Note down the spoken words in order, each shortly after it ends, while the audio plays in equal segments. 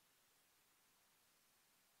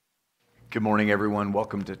Good morning, everyone.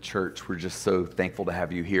 Welcome to church. We're just so thankful to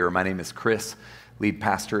have you here. My name is Chris, lead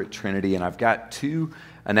pastor at Trinity, and I've got two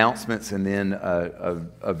announcements and then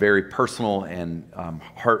a very personal and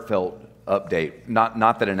heartfelt update.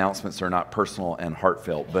 Not that announcements are not personal and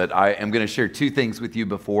heartfelt, but I am going to share two things with you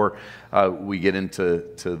before we get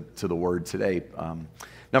into the word today.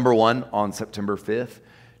 Number one, on September 5th,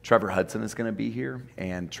 Trevor Hudson is going to be here,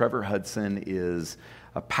 and Trevor Hudson is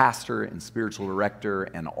a pastor and spiritual director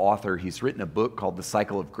and author. He's written a book called The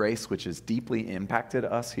Cycle of Grace, which has deeply impacted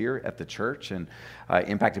us here at the church and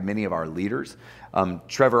impacted many of our leaders.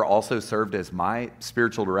 Trevor also served as my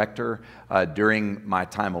spiritual director during my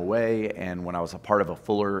time away and when I was a part of a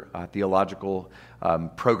Fuller theological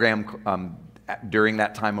program during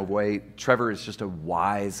that time away. Trevor is just a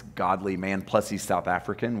wise, godly man, plus he's South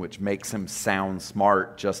African, which makes him sound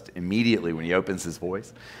smart just immediately when he opens his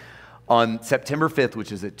voice. On September 5th,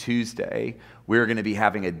 which is a Tuesday, we're going to be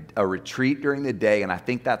having a retreat during the day, and I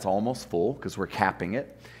think that's almost full because we're capping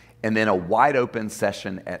it, and then a wide open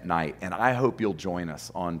session at night. And I hope you'll join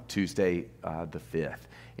us on Tuesday the 5th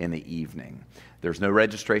in the evening. There's no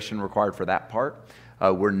registration required for that part.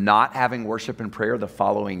 We're not having worship and prayer the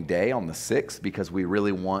following day on the 6th because we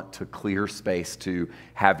really want to clear space to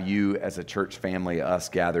have you as a church family, us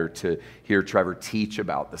gather to hear Trevor teach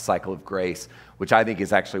about the cycle of grace, which I think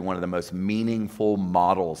is actually one of the most meaningful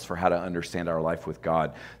models for how to understand our life with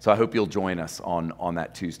God. So I hope you'll join us on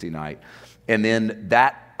that Tuesday night. And then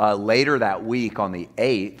later that week on the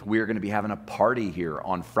 8th, we're going to be having a party here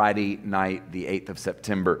on Friday night, the 8th of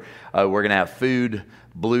September. We're going to have food,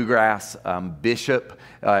 bluegrass,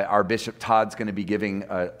 our Bishop Todd's going to be giving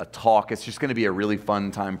a talk. It's just going to be a really fun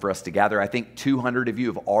time for us to gather. I think 200 of you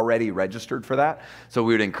have already registered for that. So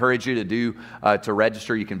we would encourage you to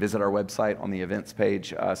register. You can visit our website on the events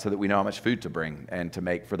page so that we know how much food to bring and to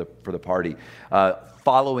make for the party.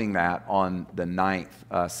 Following that, on the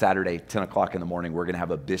 9th, Saturday, 10 o'clock in the morning, we're going to have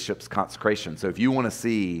a bishop's consecration. So if you want to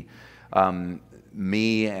see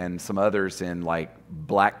me and some others in like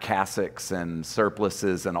black cassocks and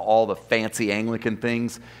surplices and all the fancy Anglican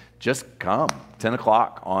things, just come, 10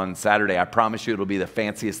 o'clock on Saturday. I promise you it'll be the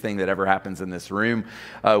fanciest thing that ever happens in this room.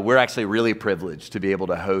 We're actually really privileged to be able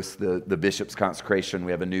to host the bishop's consecration.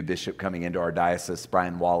 We have a new bishop coming into our diocese,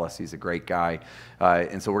 Brian Wallace. He's a great guy.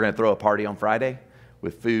 And so we're going to throw a party on Friday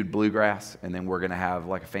with food, bluegrass, and then we're going to have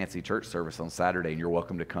like a fancy church service on Saturday, and you're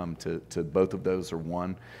welcome to come to both of those or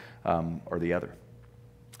one or the other.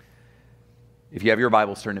 If you have your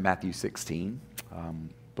Bibles, turn to Matthew 16.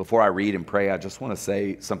 Before I read and pray, I just want to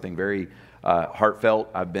say something very heartfelt.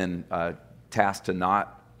 I've been tasked to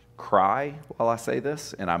not cry while I say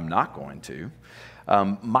this, and I'm not going to.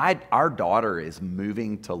 Our daughter is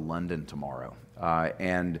moving to London tomorrow,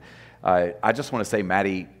 and I just want to say,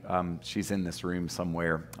 Maddie, she's in this room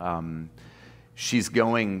somewhere. She's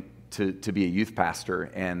going to be a youth pastor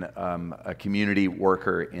and a community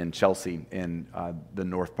worker in Chelsea in the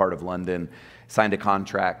north part of London, signed a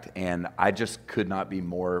contract, and I just could not be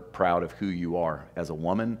more proud of who you are as a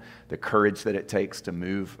woman, the courage that it takes to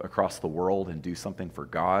move across the world and do something for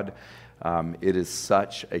God. It is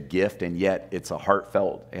such a gift, and yet it's a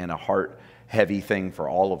heartfelt and a heavy thing for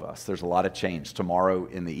all of us. There's a lot of change. Tomorrow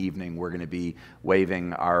in the evening, we're going to be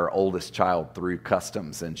waving our oldest child through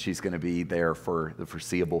customs, and she's going to be there for the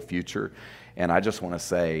foreseeable future. And I just want to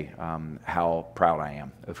say how proud I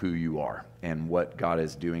am of who you are and what God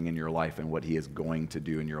is doing in your life and what He is going to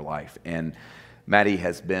do in your life. And Maddie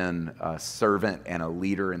has been a servant and a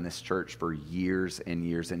leader in this church for years and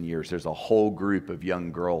years and years. There's a whole group of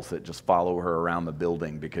young girls that just follow her around the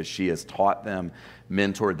building because she has taught them,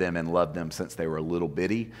 mentored them, and loved them since they were a little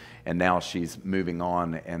bitty. And now she's moving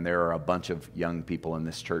on, and there are a bunch of young people in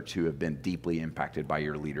this church who have been deeply impacted by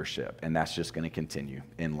your leadership. And that's just going to continue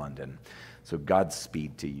in London. So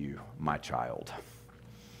Godspeed to you, my child.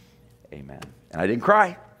 Amen. And I didn't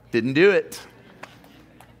cry. Didn't do it.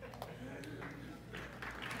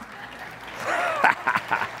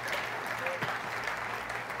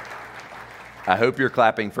 I hope you're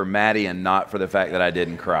clapping for Maddie and not for the fact that I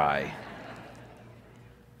didn't cry.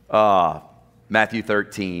 Matthew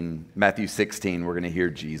 16, we're going to hear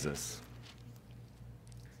Jesus.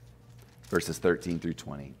 Verses 13 through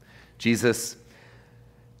 20.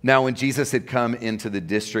 Now when Jesus had come into the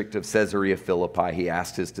district of Caesarea Philippi, he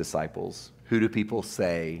asked his disciples, "Who do people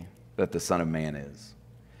say that the Son of Man is?"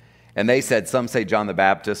 And they said, "Some say John the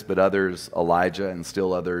Baptist, but others Elijah, and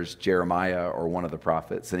still others Jeremiah or one of the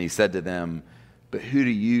prophets." And he said to them, "But who do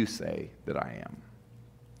you say that I am?"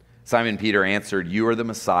 Simon Peter answered, "You are the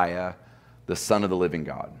Messiah, the Son of the living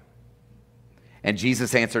God." And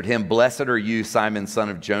Jesus answered him, "Blessed are you, Simon, son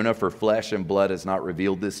of Jonah, for flesh and blood has not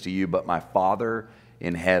revealed this to you, but my Father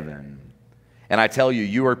in heaven. And I tell you,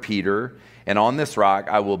 you are Peter, and on this rock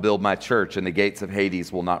I will build my church, and the gates of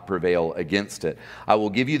Hades will not prevail against it. I will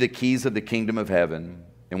give you the keys of the kingdom of heaven,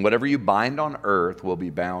 and whatever you bind on earth will be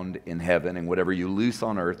bound in heaven, and whatever you loose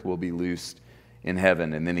on earth will be loosed in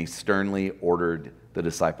heaven." And then he sternly ordered the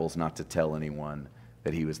disciples not to tell anyone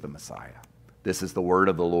that he was the Messiah. This is the word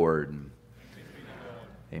of the Lord.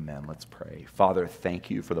 Amen. Let's pray. Father, thank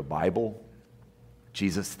you for the Bible.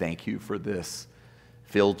 Jesus, thank you for this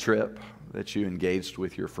field trip that you engaged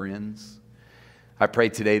with your friends. I pray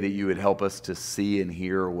today that you would help us to see and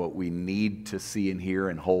hear what we need to see and hear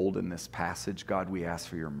and hold in this passage. God, we ask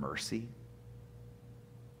for your mercy.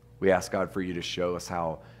 We ask, God, for you to show us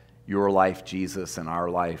how your life, Jesus, and our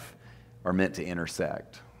life are meant to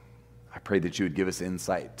intersect. I pray that you would give us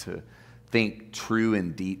insight to think true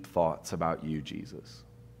and deep thoughts about you, Jesus.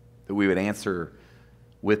 That we would answer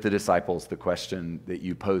with the disciples the question that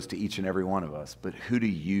you posed to each and every one of us, but who do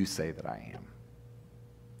you say that I am?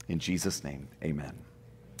 In Jesus' name, amen.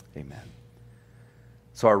 Amen.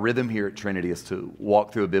 So our rhythm here at Trinity is to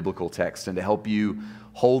walk through a biblical text and to help you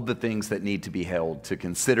hold the things that need to be held, to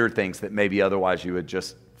consider things that maybe otherwise you would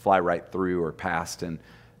just fly right through or past and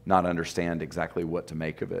not understand exactly what to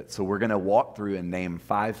make of it. So we're going to walk through and name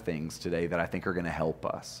 5 things today that I think are going to help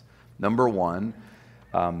us. Number 1,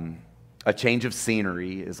 a change of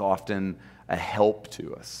scenery is often a help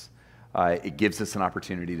to us. It gives us an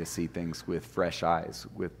opportunity to see things with fresh eyes,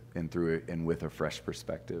 with a fresh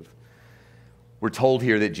perspective. We're told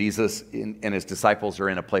here that Jesus and his disciples are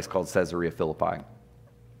in a place called Caesarea Philippi.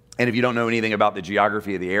 And if you don't know anything about the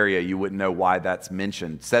geography of the area, you wouldn't know why that's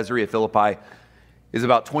mentioned. Caesarea Philippi is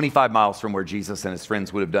about 25 miles from where Jesus and his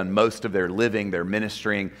friends would have done most of their living, their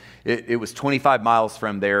ministering. It was 25 miles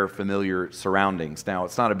from their familiar surroundings. Now,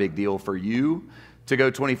 it's not a big deal for you to go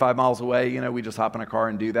 25 miles away. You know, we just hop in a car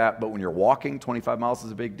and do that. But when you're walking, 25 miles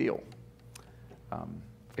is a big deal. I've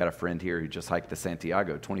got a friend here who just hiked to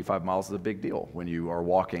Santiago. 25 miles is a big deal when you are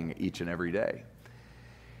walking each and every day.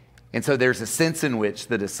 And so there's a sense in which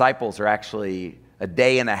the disciples are actually a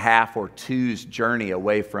day and a half or two's journey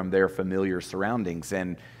away from their familiar surroundings.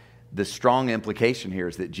 And the strong implication here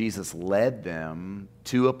is that Jesus led them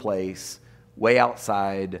to a place way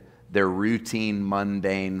outside their routine,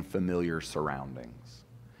 mundane, familiar surroundings.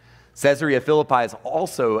 Caesarea Philippi is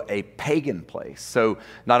also a pagan place. So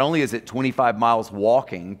not only is it 25 miles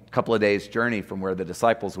walking, a couple of days' journey from where the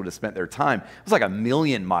disciples would have spent their time, it was like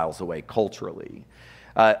 1,000,000 miles away culturally.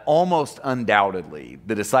 Almost undoubtedly,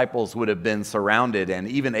 the disciples would have been surrounded and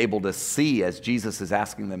even able to see, as Jesus is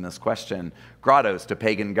asking them this question, grottos to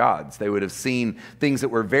pagan gods. They would have seen things that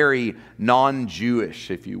were very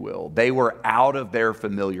non-Jewish, if you will. They were out of their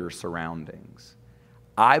familiar surroundings.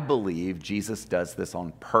 I believe Jesus does this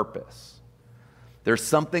on purpose. There's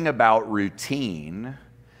something about routine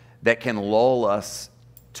that can lull us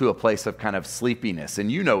to a place of kind of sleepiness. And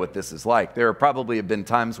you know what this is like. There probably have been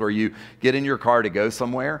times where you get in your car to go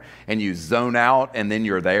somewhere and you zone out and then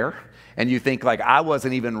you're there. And you think like, I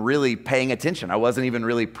wasn't even really paying attention. I wasn't even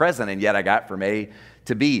really present. And yet I got from A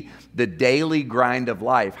to B. The daily grind of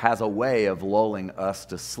life has a way of lulling us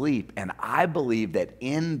to sleep. And I believe that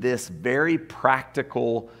in this very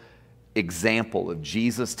practical example of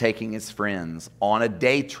Jesus taking his friends on a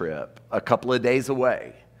day trip a couple of days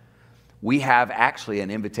away, we have actually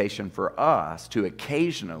an invitation for us to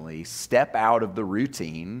occasionally step out of the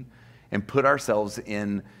routine and put ourselves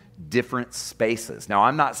in different spaces. Now,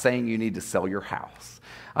 I'm not saying you need to sell your house.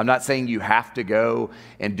 I'm not saying you have to go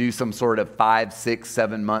and do some sort of 5, 6,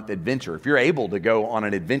 7 month adventure. If you're able to go on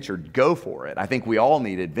an adventure, go for it. I think we all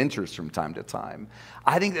need adventures from time to time.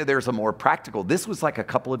 I think that there's a more practical, this was like a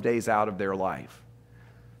couple of days out of their life.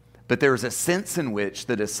 But there was a sense in which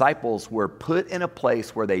the disciples were put in a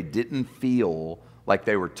place where they didn't feel like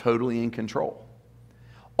they were totally in control.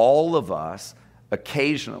 All of us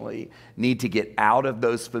occasionally need to get out of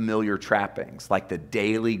those familiar trappings, like the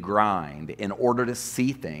daily grind, in order to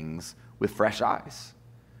see things with fresh eyes.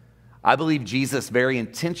 I believe Jesus very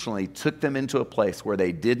intentionally took them into a place where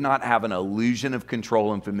they did not have an illusion of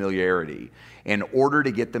control and familiarity in order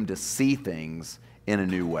to get them to see things in a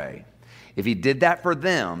new way. If he did that for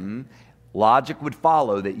them, logic would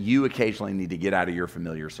follow that you occasionally need to get out of your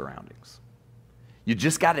familiar surroundings. You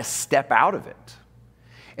just got to step out of it.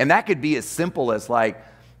 And that could be as simple as like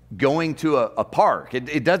going to a park.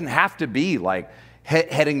 It doesn't have to be like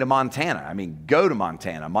heading to Montana. I mean, go to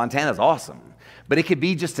Montana. Montana's awesome. but it could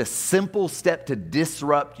be just a simple step to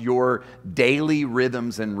disrupt your daily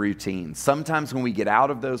rhythms and routines. Sometimes when we get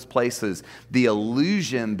out of those places, the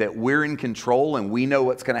illusion that we're in control and we know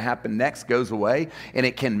what's going to happen next goes away, and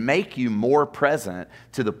it can make you more present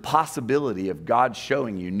to the possibility of God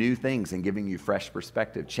showing you new things and giving you fresh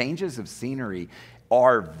perspective. Changes of scenery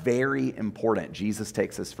are very important. Jesus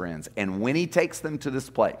takes his friends, and when he takes them to this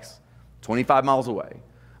place, 25 miles away,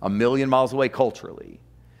 1,000,000 miles away culturally,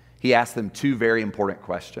 he asks them two very important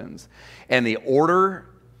questions. And the order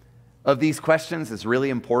of these questions is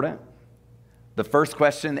really important. The first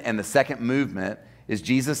question and the second movement is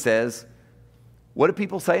Jesus says, what are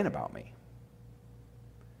people saying about me?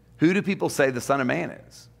 Who do people say the Son of Man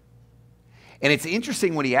is? And it's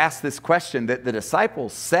interesting when he asks this question that the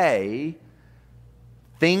disciples say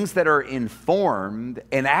things that are informed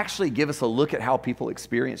and actually give us a look at how people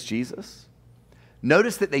experience Jesus.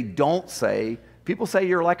 Notice that they don't say, people say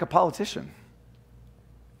you're like a politician.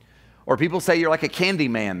 Or people say you're like a candy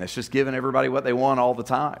man that's just giving everybody what they want all the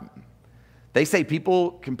time. They say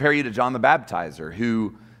people compare you to John the Baptizer,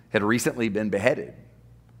 who had recently been beheaded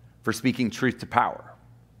for speaking truth to power.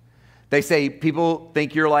 They say people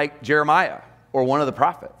think you're like Jeremiah or one of the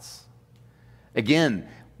prophets. Again,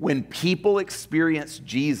 when people experience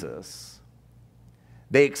Jesus,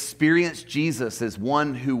 they experienced Jesus as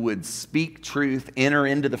one who would speak truth, enter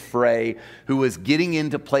into the fray, who was getting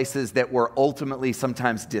into places that were ultimately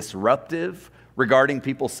sometimes disruptive regarding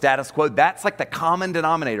people's status quo. That's like the common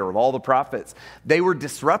denominator of all the prophets. They were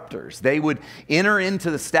disruptors. They would enter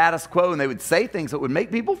into the status quo and they would say things that would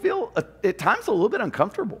make people feel at times a little bit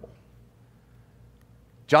uncomfortable.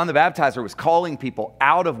 John the Baptizer was calling people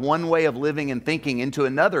out of one way of living and thinking into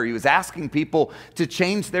another. He was asking people to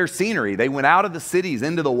change their scenery. They went out of the cities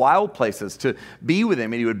into the wild places to be with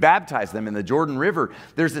him, and he would baptize them in the Jordan River.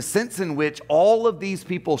 There's a sense in which all of these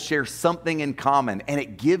people share something in common, and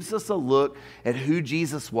it gives us a look at who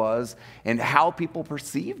Jesus was and how people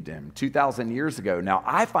perceived him 2,000 years ago. Now,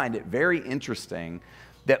 I find it very interesting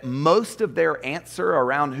that most of their answer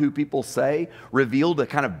around who people say revealed a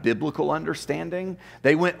kind of biblical understanding.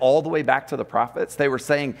 They went all the way back to the prophets. They were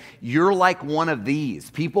saying, you're like one of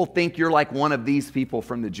these. People think you're like one of these people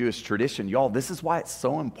from the Jewish tradition. Y'all, this is why it's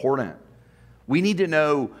so important. We need to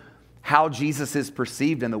know how Jesus is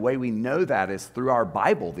perceived, and the way we know that is through our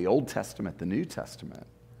Bible, the Old Testament, the New Testament.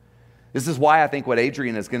 This is why I think what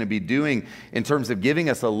Adrian is going to be doing in terms of giving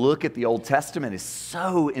us a look at the Old Testament is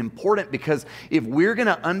so important, because if we're going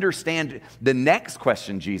to understand the next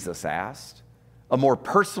question Jesus asked, a more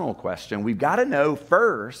personal question, we've got to know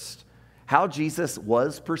first how Jesus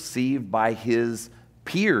was perceived by his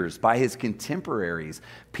peers, by his contemporaries.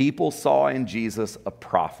 People saw in Jesus a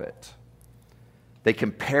prophet. They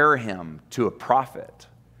compare him to a prophet.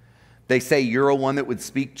 They say you're a one that would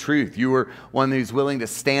speak truth. You were one who's willing to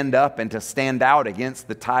stand up and to stand out against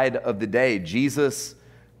the tide of the day. Jesus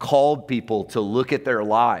called people to look at their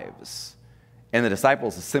lives, and the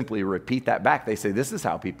disciples simply repeat that back. They say, this is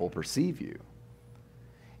how people perceive you.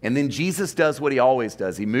 And then Jesus does what he always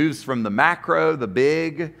does. He moves from the macro, the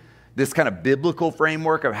big, this kind of biblical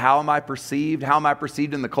framework of how am I perceived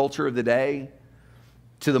in the culture of the day,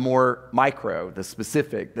 to the more micro, the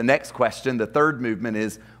specific. The next question, the third movement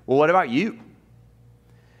is, well, what about you?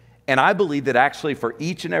 And I believe that actually for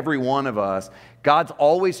each and every one of us, God's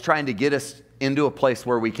always trying to get us into a place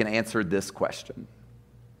where we can answer this question.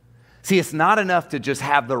 See, it's not enough to just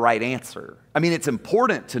have the right answer. I mean, it's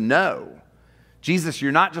important to know, Jesus,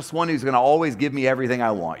 you're not just one who's going to always give me everything I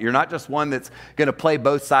want. You're not just one that's going to play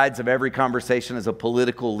both sides of every conversation as a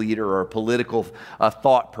political leader or a political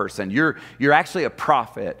thought person. You're actually a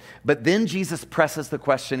prophet. But then Jesus presses the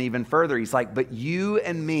question even further. He's like, but you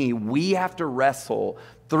and me, we have to wrestle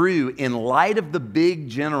through, in light of the big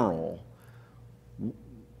general,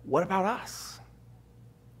 what about us?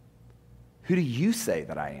 Who do you say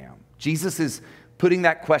that I am? Jesus is putting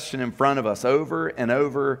that question in front of us over and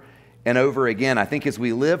over and over again. I think as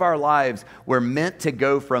we live our lives, we're meant to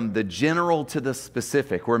go from the general to the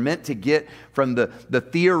specific. We're meant to get from the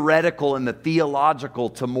theoretical and the theological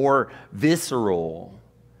to more visceral,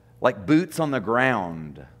 like boots on the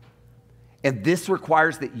ground. And this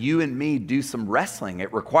requires that you and me do some wrestling.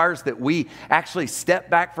 It requires that we actually step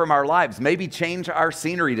back from our lives, maybe change our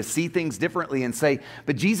scenery to see things differently and say,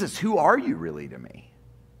 but Jesus, who are you really to me?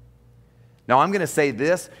 Now, I'm going to say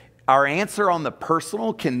this. Our answer on the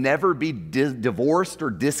personal can never be divorced or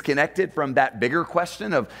disconnected from that bigger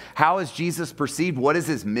question of how is Jesus perceived? What is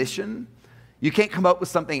his mission? You can't come up with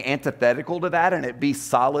something antithetical to that and it be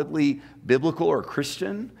solidly biblical or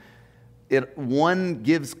Christian. one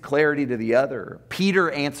gives clarity to the other. Peter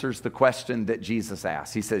answers the question that Jesus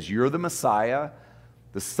asked. He says, "You're the Messiah,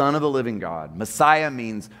 the Son of the living God." Messiah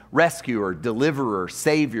means rescuer, deliverer,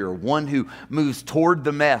 savior, one who moves toward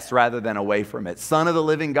the mess rather than away from it. Son of the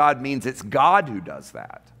living God means it's God who does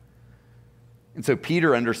that. And so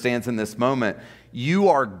Peter understands in this moment, you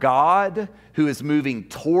are God who is moving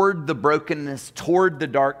toward the brokenness, toward the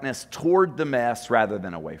darkness, toward the mess rather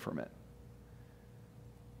than away from it.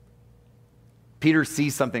 Peter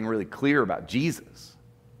sees something really clear about Jesus.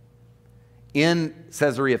 In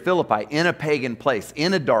Caesarea Philippi, in a pagan place,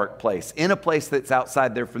 in a dark place, in a place that's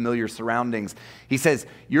outside their familiar surroundings, he says,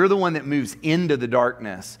 you're the one that moves into the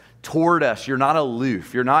darkness, toward us. You're not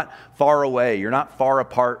aloof. You're not far away. You're not far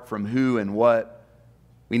apart from who and what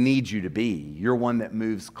we need you to be. You're one that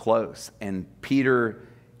moves close. And Peter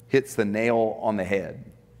hits the nail on the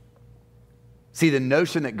head. See, the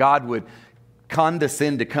notion that God would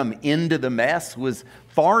condescend to come into the mess was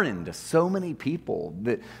foreign to so many people.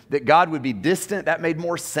 That God would be distant, that made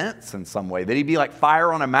more sense in some way. That he'd be like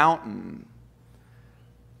fire on a mountain.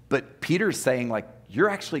 But Peter's saying, like, you're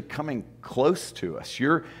actually coming close to us.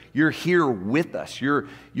 You're here with us.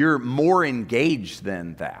 You're more engaged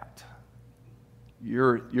than that.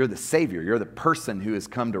 You're the Savior. You're the person who has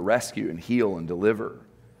come to rescue and heal and deliver.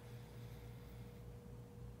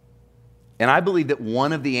 And I believe that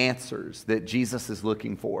one of the answers that Jesus is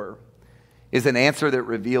looking for is an answer that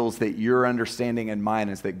reveals that your understanding and mine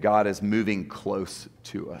is that God is moving close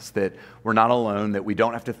to us, that we're not alone, that we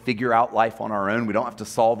don't have to figure out life on our own, we don't have to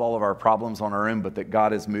solve all of our problems on our own, but that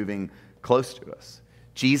God is moving close to us.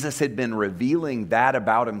 Jesus had been revealing that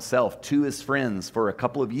about himself to his friends for a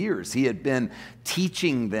couple of years. He had been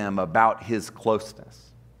teaching them about his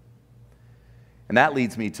closeness. And that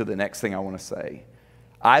leads me to the next thing I want to say.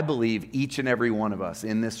 I believe each and every one of us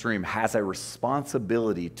in this room has a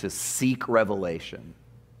responsibility to seek revelation.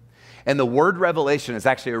 And the word revelation is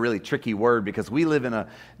actually a really tricky word because we live in a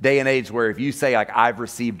day and age where if you say, like, I've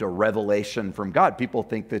received a revelation from God, people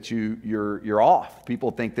think that you're off.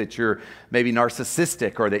 People think that you're maybe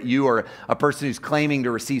narcissistic or that you are a person who's claiming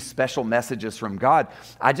to receive special messages from God.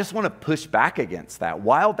 I just want to push back against that.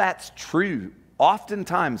 While that's true,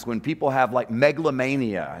 oftentimes when people have like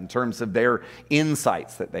megalomania in terms of their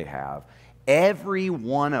insights that they have, every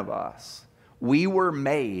one of us, we were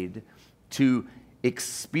made to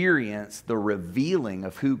experience the revealing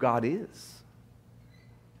of who God is.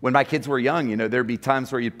 When my kids were young, there'd be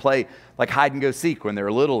times where you'd play like hide and go seek when they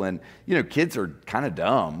were little, and kids are kind of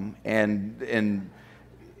dumb, and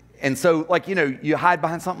so like you hide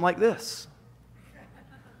behind something like this.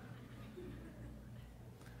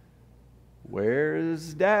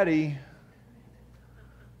 Where's Daddy?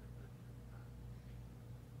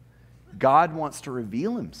 God wants to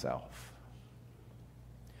reveal himself.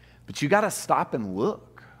 But you got to stop and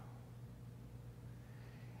look.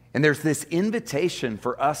 And there's this invitation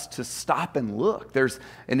for us to stop and look. There's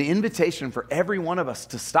an invitation for every one of us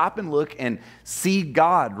to stop and look and see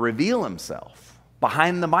God reveal himself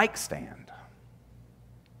behind the mic stand.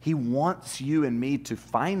 He wants you and me to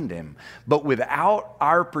find him, but without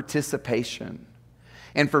our participation.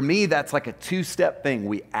 And for me, that's like a two-step thing.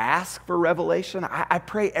 We ask for revelation. I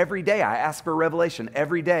pray every day. I ask for revelation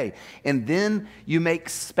every day. And then you make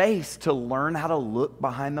space to learn how to look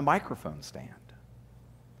behind the microphone stand.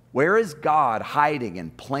 Where is God hiding in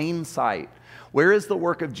plain sight? Where is the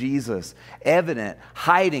work of Jesus evident,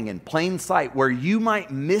 hiding in plain sight, where you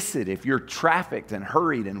might miss it if you're trafficked and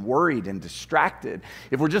hurried and worried and distracted?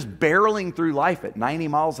 If we're just barreling through life at 90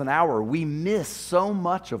 miles an hour, we miss so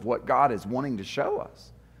much of what God is wanting to show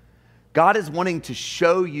us. God is wanting to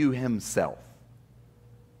show you himself.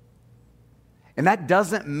 And that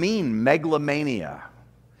doesn't mean megalomania.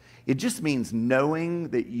 It just means knowing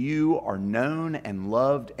that you are known and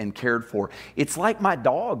loved and cared for. It's like my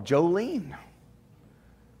dog, Jolene.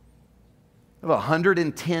 I have a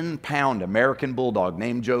 110-pound American bulldog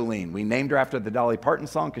named Jolene. We named her after the Dolly Parton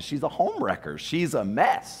song because she's a homewrecker. She's a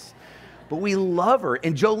mess. But we love her.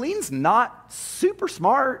 And Jolene's not super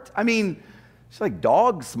smart. I mean, she's like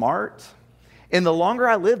dog smart. And the longer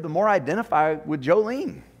I live, the more I identify with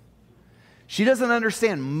Jolene. She doesn't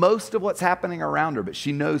understand most of what's happening around her, but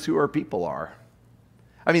she knows who her people are.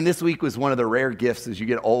 I mean, this week was one of the rare gifts as you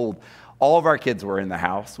get old. All of our kids were in the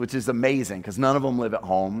house, which is amazing because none of them live at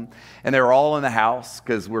home. And they were all in the house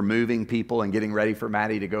because we're moving people and getting ready for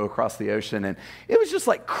Maddie to go across the ocean. And it was just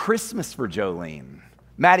like Christmas for Jolene.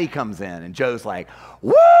 Maddie comes in and Joe's like,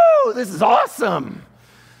 woo, this is awesome.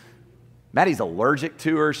 Maddie's allergic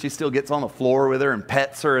to her. She still gets on the floor with her and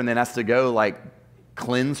pets her and then has to go like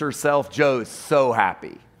cleanse herself. Joe is so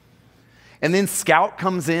happy. And then Scout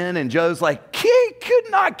comes in and Joe's like, he could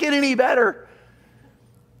not get any better.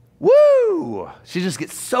 Woo! She just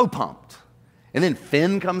gets so pumped. And then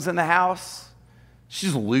Finn comes in the house.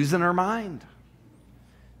 She's losing her mind.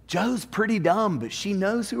 Joe's pretty dumb, but she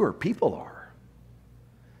knows who her people are.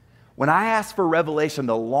 When I ask for revelation,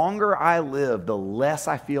 the longer I live, the less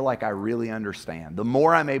I feel like I really understand. The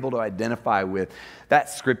more I'm able to identify with that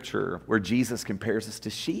scripture where Jesus compares us to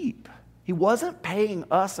sheep. He wasn't paying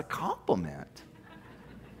us a compliment.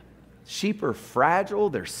 Sheep are fragile,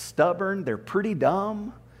 they're stubborn, they're pretty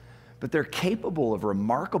dumb, but they're capable of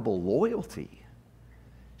remarkable loyalty.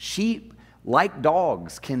 Sheep, like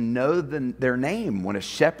dogs, can know their name. When a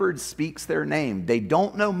shepherd speaks their name, they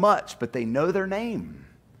don't know much, but they know their name.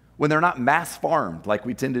 When they're not mass farmed like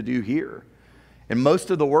we tend to do here. In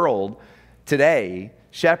most of the world today,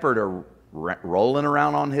 shepherds are rolling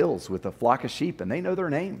around on hills with a flock of sheep, and they know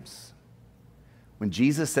their names. When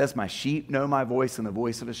Jesus says, my sheep know my voice and the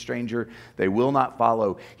voice of a stranger, they will not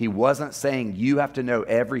follow. He wasn't saying you have to know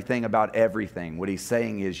everything about everything. What he's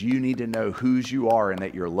saying is you need to know whose you are and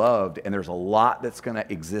that you're loved, and there's a lot that's going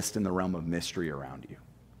to exist in the realm of mystery around you.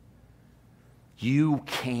 You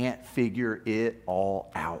can't figure it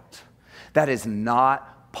all out. That is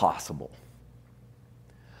not possible.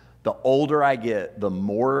 The older I get, the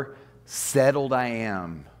more settled I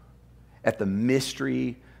am at the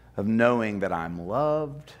mystery of knowing that I'm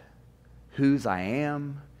loved, whose I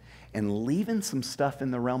am, and leaving some stuff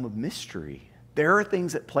in the realm of mystery. There are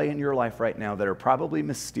things at play in your life right now that are probably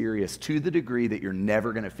mysterious to the degree that you're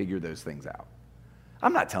never going to figure those things out.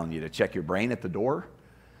 I'm not telling you to check your brain at the door,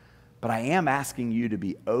 but I am asking you to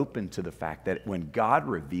be open to the fact that when God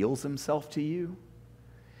reveals himself to you,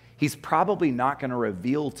 he's probably not going to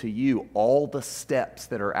reveal to you all the steps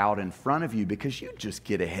that are out in front of you because you'd just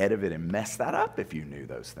get ahead of it and mess that up if you knew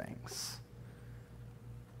those things.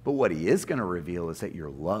 But what he is going to reveal is that you're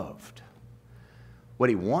loved. What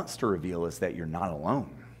he wants to reveal is that you're not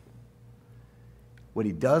alone. What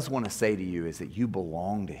he does want to say to you is that you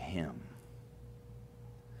belong to him.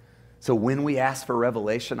 So when we ask for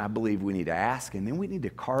revelation, I believe we need to ask, and then we need to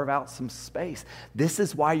carve out some space. This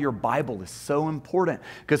is why your Bible is so important,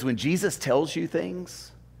 because when Jesus tells you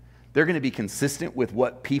things, they're going to be consistent with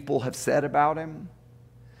what people have said about him.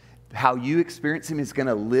 How you experience him is going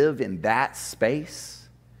to live in that space,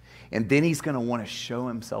 and then he's going to want to show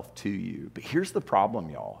himself to you. But here's the problem,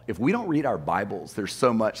 y'all. If we don't read our Bibles, there's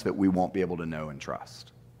so much that we won't be able to know and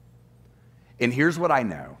trust. And here's what I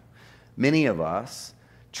know. Many of us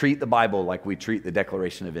treat the Bible like we treat the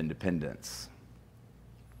Declaration of Independence.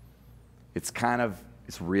 It's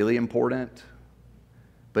really important,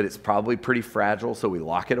 but it's probably pretty fragile, so we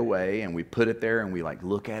lock it away and we put it there and we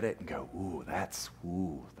look at it and go, that's,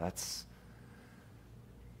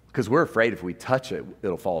 because we're afraid if we touch it,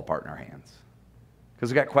 it'll fall apart in our hands.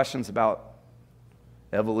 Because we got questions about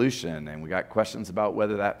evolution, and we got questions about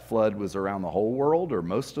whether that flood was around the whole world or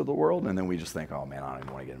most of the world, and then we just think, oh man, I don't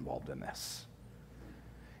even want to get involved in this.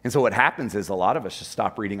 And so what happens is a lot of us just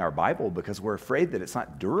stop reading our Bible because we're afraid that it's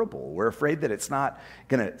not durable. We're afraid that it's not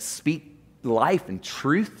going to speak life and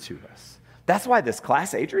truth to us. That's why this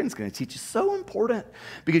class Adrian's going to teach is so important,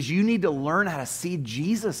 because you need to learn how to see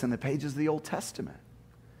Jesus in the pages of the Old Testament.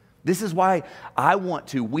 This is why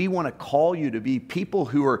we want to call you to be people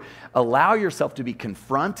who allow yourself to be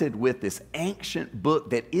confronted with this ancient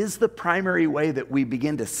book that is the primary way that we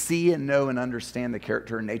begin to see and know and understand the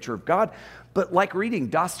character and nature of God. But like reading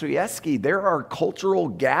Dostoevsky, there are cultural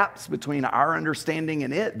gaps between our understanding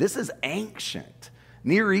and it. This is ancient,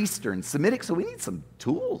 Near Eastern, Semitic, so we need some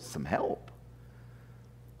tools, some help.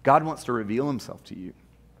 God wants to reveal himself to you,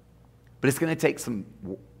 but it's going to take some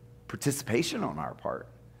participation on our part.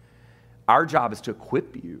 Our job is to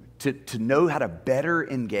equip you, to know how to better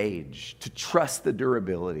engage, to trust the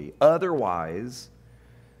durability. Otherwise,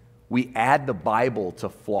 we add the Bible to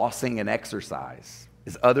flossing and exercise.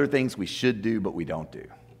 There's other things we should do, but we don't do.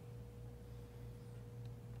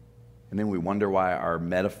 And then we wonder why our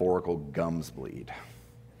metaphorical gums bleed.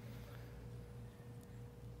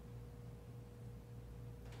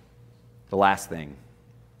 The last thing,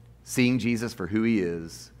 seeing Jesus for who he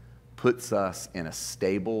is puts us in a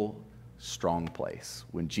stable, strong place.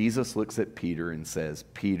 When Jesus looks at Peter and says,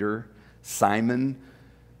 Peter, Simon,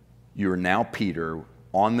 you are now Peter.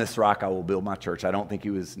 On this rock I will build my church. I don't think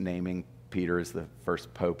he was naming Peter as the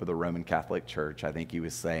first pope of the Roman Catholic Church. I think he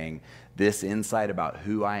was saying this insight about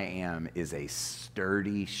who I am is a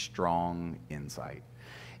sturdy, strong insight.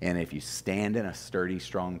 And if you stand in a sturdy,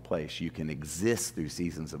 strong place, you can exist through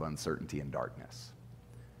seasons of uncertainty and darkness.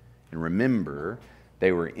 And remember,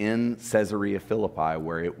 they were in Caesarea Philippi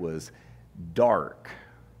where it was dark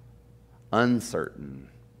uncertain,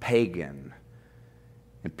 pagan.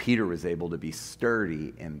 And Peter was able to be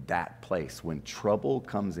sturdy in that place. When trouble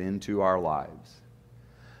comes into our lives,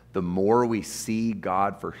 the more we see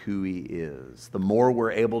God for who he is, the more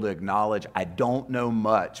we're able to acknowledge, I don't know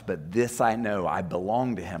much, but this I know, I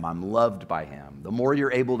belong to him, I'm loved by him. The more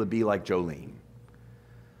you're able to be like Jolene,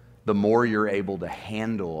 the more you're able to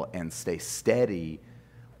handle and stay steady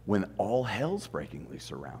when all hell's breaking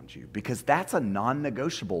loose around you. Because that's a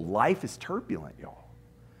non-negotiable. Life is turbulent, y'all.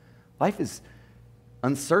 Life is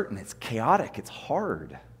uncertain, it's chaotic, it's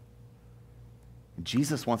hard.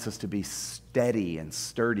 Jesus wants us to be steady and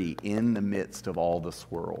sturdy in the midst of all the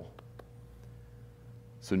swirl.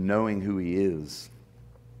 So knowing who he is,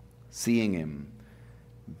 seeing him,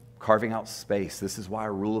 carving out space, this is why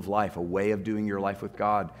a rule of life, a way of doing your life with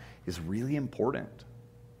God, is really important.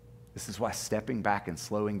 This is why stepping back and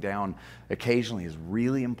slowing down occasionally is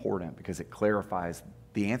really important, because it clarifies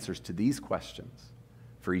the answers to these questions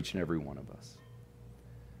for each and every one of us.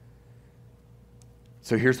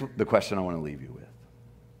 So here's the question I want to leave you with.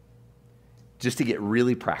 Just to get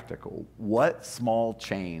really practical, what small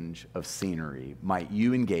change of scenery might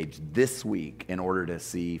you engage this week in order to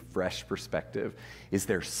see fresh perspective? Is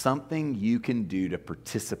there something you can do to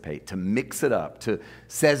participate, to mix it up, to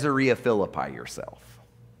Caesarea Philippi yourself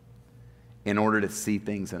in order to see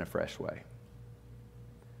things in a fresh way?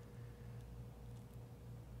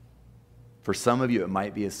 For some of you, it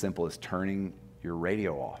might be as simple as turning your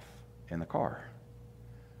radio off in the car.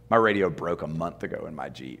 My radio broke a month ago in my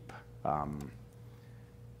Jeep. And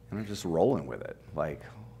I'm just rolling with it. Like,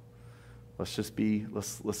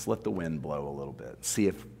 let's let the wind blow a little bit. See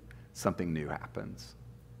if something new happens.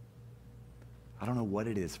 I don't know what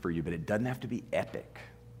it is for you, but it doesn't have to be epic.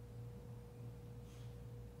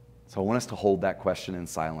 So I want us to hold that question in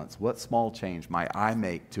silence. What small change might I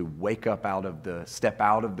make to step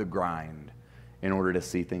out of the grind in order to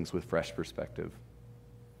see things with fresh perspective?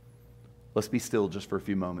 Let's be still just for a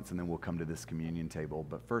few moments, and then we'll come to this communion table.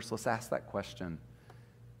 But first, let's ask that question.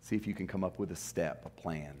 See if you can come up with a step, a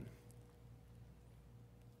plan.